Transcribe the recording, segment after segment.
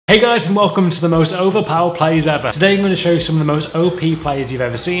Hey guys, and welcome to the most overpowered players ever. Today I'm going to show you some of the most OP players you've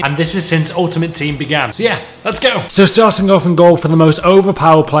ever seen, and this is since Ultimate Team began. So yeah, let's go. So starting off in goal for the most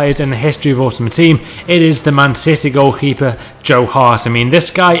overpowered players in the history of Ultimate Team, it is the Man City goalkeeper, Joe Hart. I mean, this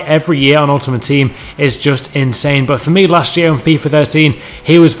guy every year on Ultimate Team is just insane, but for me last year on FIFA 13,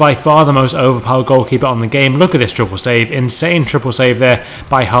 he was by far the most overpowered goalkeeper on the game. Look at this triple save, insane triple save there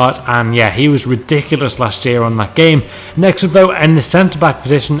by Hart, and yeah, he was ridiculous last year on that game. Next up though, in the centre-back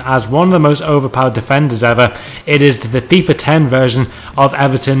position, as one of the most overpowered defenders ever, it is the FIFA 10 version of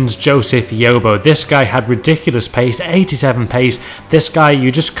Everton's Joseph Yobo. This guy had ridiculous pace, 87 pace. This guy,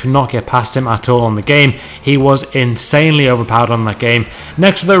 you just could not get past him at all on the game. He was insanely overpowered on that game.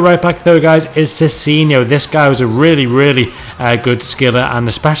 Next up though, right back though guys, is Cicinho. This guy was a really good skiller, and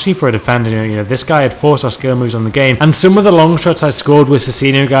especially for a defender, you know, this guy had 4-star skill moves on the game, and some of the long shots I scored with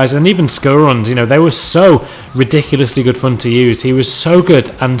Cicinho guys, and even skill runs, you know, they were so ridiculously good fun to use. He was so good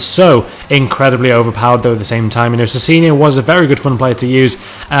and so incredibly overpowered though at the same time. You know, Cicinho was a very good fun player to use,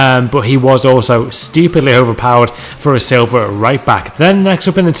 but he was also stupidly overpowered for a silver right back. Then next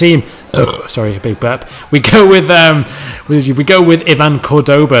up in the team, sorry, a big burp. We go with Ivan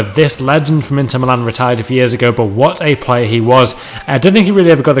Cordoba. This legend from Inter Milan retired a few years ago, but what a player he was. I don't think he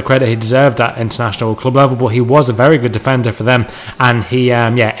really ever got the credit he deserved at international club level, but he was a very good defender for them, and he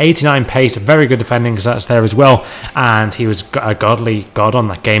 89 pace, very good defending stats there as well, and he was a godly god on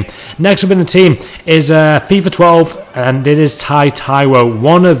that game. Next up in the team is FIFA 12, and it is Taiwo,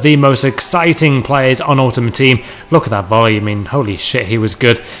 one of the most exciting players on Ultimate Team. Look at that volley. I mean, holy shit, he was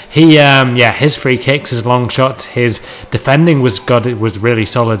good. He his free kicks, his long shots, his defending was really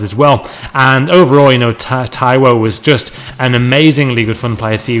solid as well. And overall, you know, Taiwo was just an amazingly good fun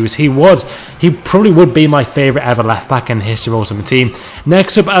player to use. He probably would be my favourite ever left back in the history of Ultimate Team.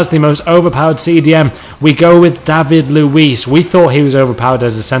 Next up, as the most overpowered CDM, we go with David Luiz. We thought he was overpowered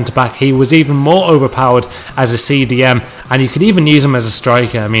as a centre back. He was even more overpowered as a CDM, and you could even use him as a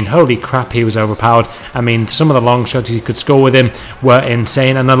striker. I mean, holy crap, he was overpowered. I mean, some of the long shots you could score with him were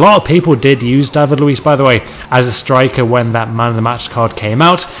insane, and a lot of people did use David Luiz, by the way, as a striker when that man of the match card came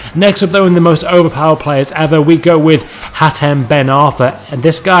out. Next up though, in the most overpowered players ever, we go with Hatem Ben Arfa, and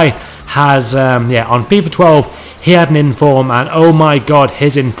this guy has on FIFA 12 he had an inform, and oh my god,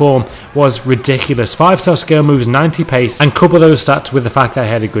 his inform was ridiculous. 5-star skill moves, 90 pace, and couple those stats with the fact that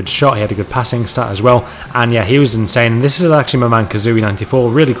he had a good shot, he had a good passing stat as well, and yeah, he was insane. And this is actually my man Kazooie 94,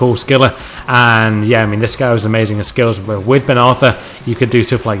 really cool skiller, and yeah, I mean, this guy was amazing at skills. But with Ben Arfa, you could do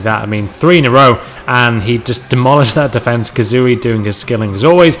stuff like that. I mean, 3 in a row, and he just demolished that defense. Kazooie doing his skilling as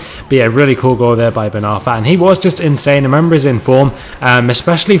always. But yeah, really cool goal there by Ben Arfa, and he was just insane. I remember his inform,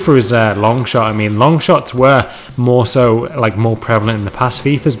 especially for his long shot. I mean, long shots were more prevalent in the past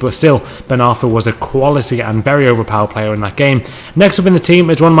FIFAs, but still, Ben Arfa was a quality and very overpowered player in that game. Next up in the team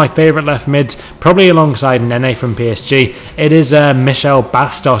is one of my favourite left mids, probably alongside Nene from PSG. It is Michel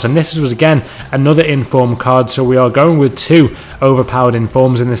Bastos, and this was again another inform card, so we are going with 2 overpowered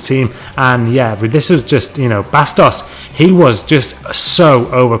informs in this team. And yeah, this was just, you know, Bastos, he was just so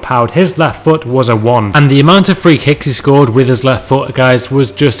overpowered. His left foot was a wand, and the amount of free kicks he scored with his left foot, guys,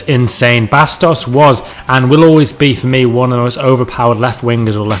 was just insane. Bastos was and will always be for me one of the most overpowered left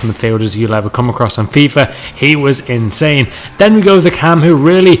wingers or left midfielders you'll ever come across on FIFA. He was insane. Then we go with the cam who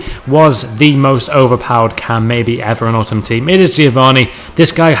really was the most overpowered cam maybe ever on Ultimate Team. It is Giovanni.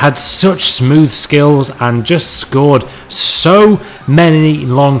 This guy had such smooth skills and just scored so many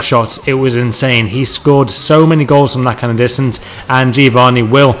long shots. It was insane. He scored so many goals from that kind of distance, and Giovanni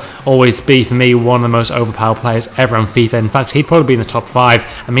will always be for me one of the most overpowered players ever on FIFA. In fact, he'd probably be in the top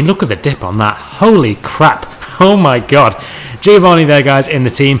 5. I mean, look at the dip on that. Holy crap. Oh my god. Giovanni there, guys, in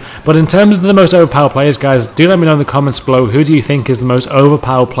the team. But in terms of the most overpowered players, guys, do let me know in the comments below, who do you think is the most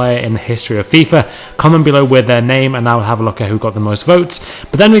overpowered player in the history of FIFA? Comment below with their name, and I'll have a look at who got the most votes.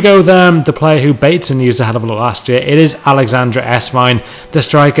 But then we go with the player who Bateson used a hell of a lot last year. It is Alexandra Esvine, the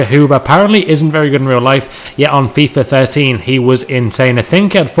striker who apparently isn't very good in real life, yet on FIFA 13 he was insane. I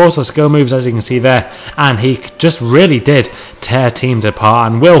think he had 4-star skill moves, as you can see there, and he just really did tear teams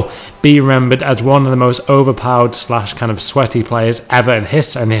apart, and will be remembered as one of the most overpowered / kind of sweaty players ever in the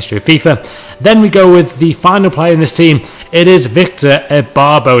history of FIFA. Then we go with the final player in this team. It is Victor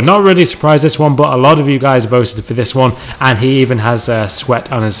Ibarbo. Not really surprised this one, but a lot of you guys voted for this one, and he even has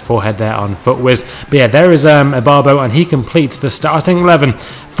sweat on his forehead there on FootWiz. But yeah, there is Ibarbo, and he completes the starting 11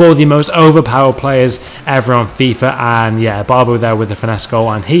 for the most overpowered players ever on FIFA. And yeah, Barbo there with the finesse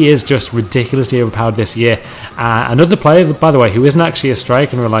goal, and he is just ridiculously overpowered this year. Another player, by the way, who isn't actually a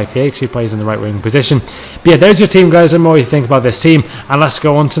striker in real life, he actually plays in the right wing position. But yeah, there's your team, guys. And more you think about this team, and let's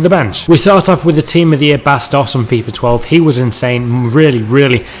go on to the bench. We start off with the team of the year, Bastos on FIFA 12. He was insane,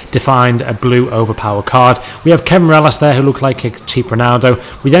 really defined a blue overpowered card. We have Kevin Morales there, who looked like a cheap Ronaldo.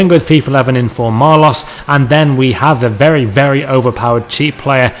 We then go with FIFA 11 in for Marlos, and then we have the very overpowered cheap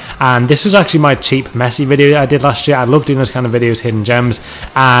player, and this was actually my cheap Messi video I did last year. I love doing those kind of videos, hidden gems,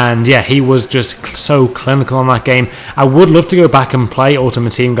 and yeah, he was just so clinical on that game. I would love to go back and play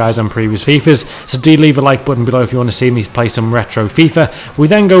Ultimate Team, guys, on previous FIFAs, so do leave a like button below if you want to see me play some retro FIFA. We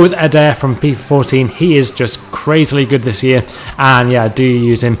then go with Adair from FIFA 14. He is just crazily good this year, and yeah, I do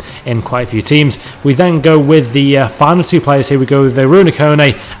use him in quite a few teams. We then go with the final two players here. We go with the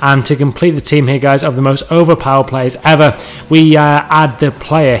Runakone, and to complete the team here, guys, of the most overpowered players ever, we add the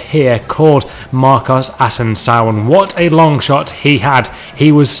player here called Marcos Asensio. What a long shot he had.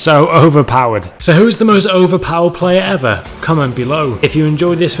 He was so overpowered. So who's the most overpowered player ever? Comment below. If you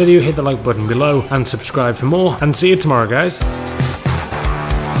enjoyed this video, hit the like button below and subscribe for more, and see you tomorrow, guys.